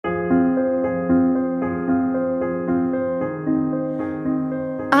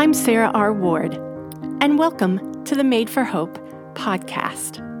I'm Sarah R. Ward, and welcome to the Made for Hope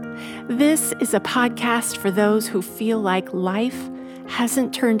podcast. This is a podcast for those who feel like life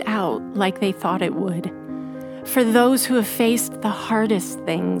hasn't turned out like they thought it would. For those who have faced the hardest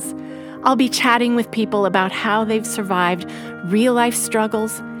things, I'll be chatting with people about how they've survived real-life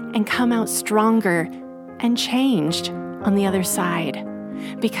struggles and come out stronger and changed on the other side.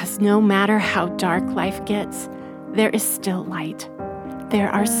 Because no matter how dark life gets, there is still light. There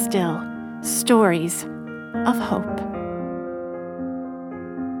are still stories of hope.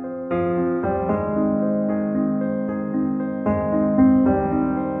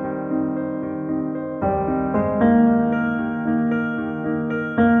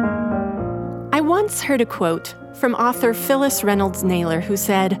 I once heard a quote from author Phyllis Reynolds Naylor who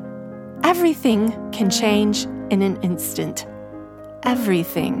said, "Everything can change in an instant.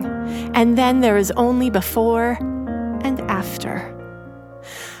 Everything. And then there is only before and after."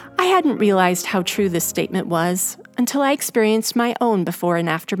 I hadn't realized how true this statement was until I experienced my own before and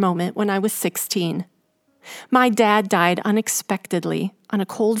after moment when I was 16. My dad died unexpectedly on a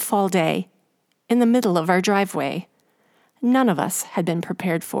cold fall day in the middle of our driveway. None of us had been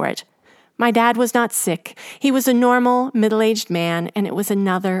prepared for it. My dad was not sick. He was a normal, middle-aged man, and it was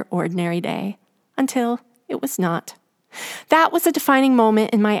another ordinary day. Until it was not. That was a defining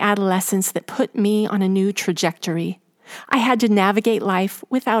moment in my adolescence that put me on a new trajectory. I had to navigate life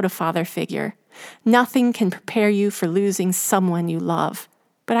without a father figure. Nothing can prepare you for losing someone you love.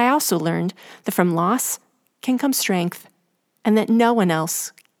 But I also learned that from loss can come strength, and that no one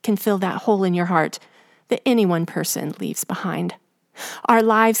else can fill that hole in your heart that any one person leaves behind. Our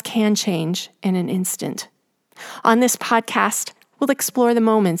lives can change in an instant. On this podcast, we'll explore the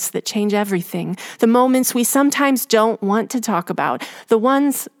moments that change everything, the moments we sometimes don't want to talk about, the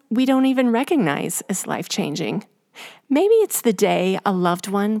ones we don't even recognize as life-changing. Maybe it's the day a loved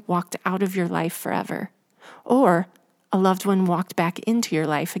one walked out of your life forever, or a loved one walked back into your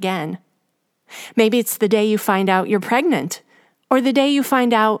life again. Maybe it's the day you find out you're pregnant, or the day you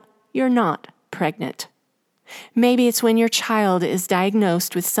find out you're not pregnant. Maybe it's when your child is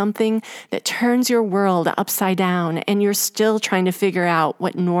diagnosed with something that turns your world upside down and you're still trying to figure out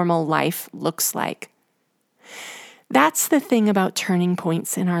what normal life looks like. That's the thing about turning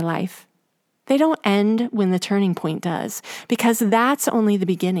points in our life. They don't end when the turning point does, because that's only the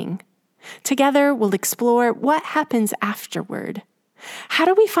beginning. Together, we'll explore what happens afterward. How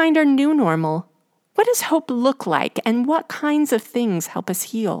do we find our new normal? What does hope look like, and what kinds of things help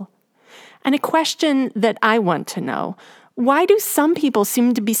us heal? And a question that I want to know, why do some people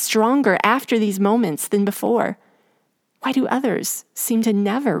seem to be stronger after these moments than before? Why do others seem to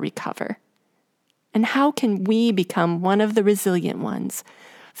never recover? And how can we become one of the resilient ones,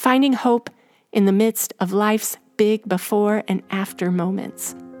 finding hope in the midst of life's big before and after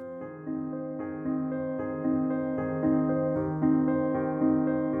moments?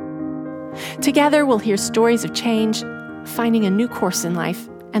 Together, we'll hear stories of change, finding a new course in life,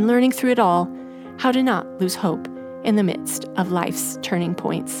 and learning through it all how to not lose hope in the midst of life's turning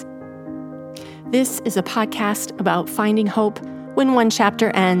points. This is a podcast about finding hope when one chapter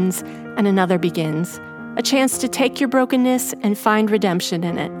ends and another begins, a chance to take your brokenness and find redemption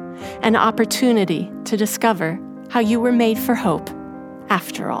in it, an opportunity to discover how you were made for hope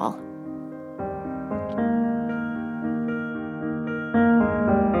after all.